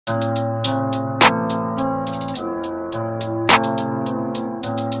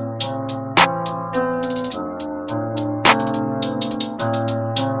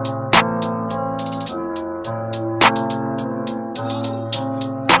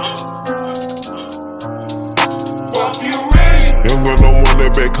Young Gunna on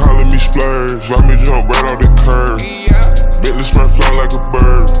that back calling me splurge. Watch me jump right off the curb. Bentley sprint fly like a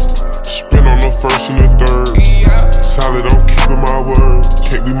bird. Spin on the first and the third. Solid, I'm keeping my word.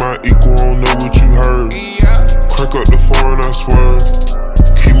 Can't be my equal, I don't know what you heard. Crank up the foreign, I swear.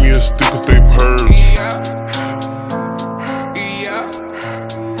 Keep me a stick if they purge.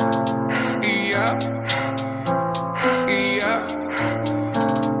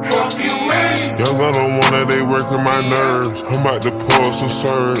 Young Gunna on that, they working my nerves. I'm about to pour some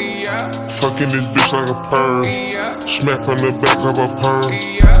serve. Fucking this bitch like a perm. Smack from the back of a perm.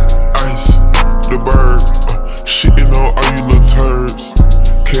 Ice, the bird. Shitting on all you little turds.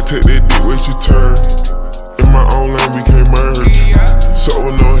 Can't take that dick, wait your turn. In my own lane, we can't merge. So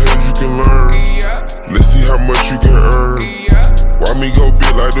with no hands, you can learn. Let's see how much you can earn. Why me go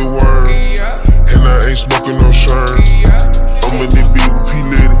big like the worm? And I ain't smoking no shirt. I'm in the beat with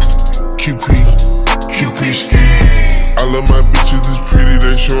P-Litty. QP ski. I love my bitches, it's pretty,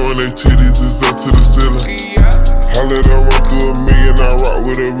 they showing their titties, it's up to the ceiling. I let her run through a million, I rock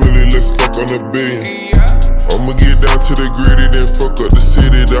with her really, let's fuck on a billion. I'ma get down to the gritty, then fuck up the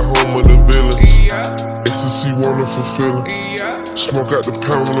city, the home of the villains. Ecstasy, wonderful feeling. Smoke out the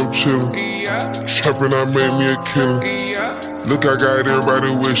pound when I'm chillin'. Trappin', I made me a killer. Look, I got everybody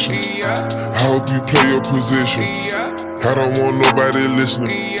wishing. I hope you play your position. I don't want nobody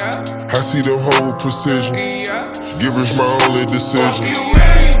listening. I see the whole precision. Givers my only decision.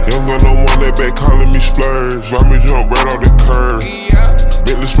 Young Gunna on that back calling me splurge. Watch me jump right off the curb.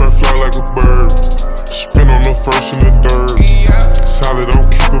 Bentley sprint fly like a bird. Spin on the first and the third. Solid, I'm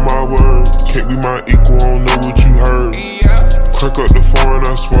keeping my word. Can't be my equal, I don't know what you heard. Crank up the foreign,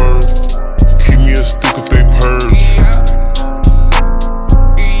 I swear. Keep me a stick of